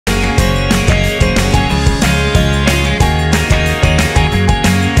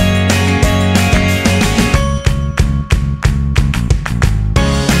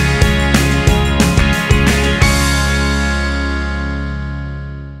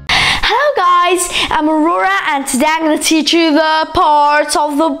guys, I'm Aurora and today I'm going to teach you the parts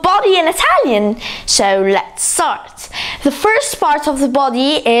of the body in Italian. So let's start. The first part of the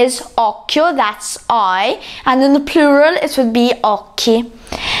body is occhio, that's eye, and in the plural it would be occhi.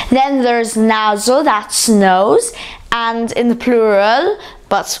 Then there's naso, that's nose, and in the plural,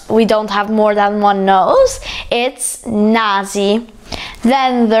 but we don't have more than one nose, it's nasi.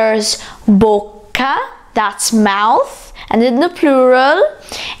 Then there's bocca, that's mouth, and in the plural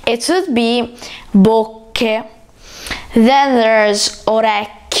it would be bocche. Then there's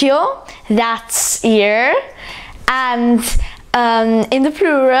orecchio, that's ear, and in the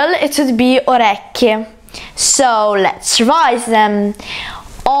plural it would be orecchie. So let's revise them.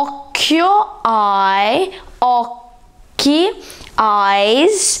 Occhio, eye, occhi,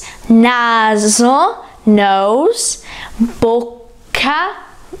 eyes, naso, nose, bocca,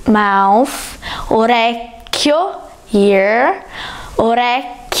 mouth, orecchio, ear,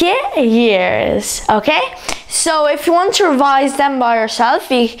 orecchie, ears. Okay, so if you want to revise them by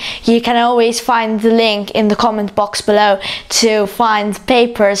yourself, you can always find the link in the comment box below to find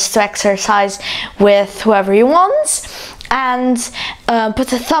papers to exercise with whoever you want, and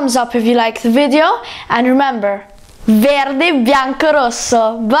put a thumbs up if you like the video, and remember, verde, bianco,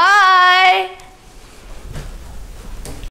 rosso. Bye!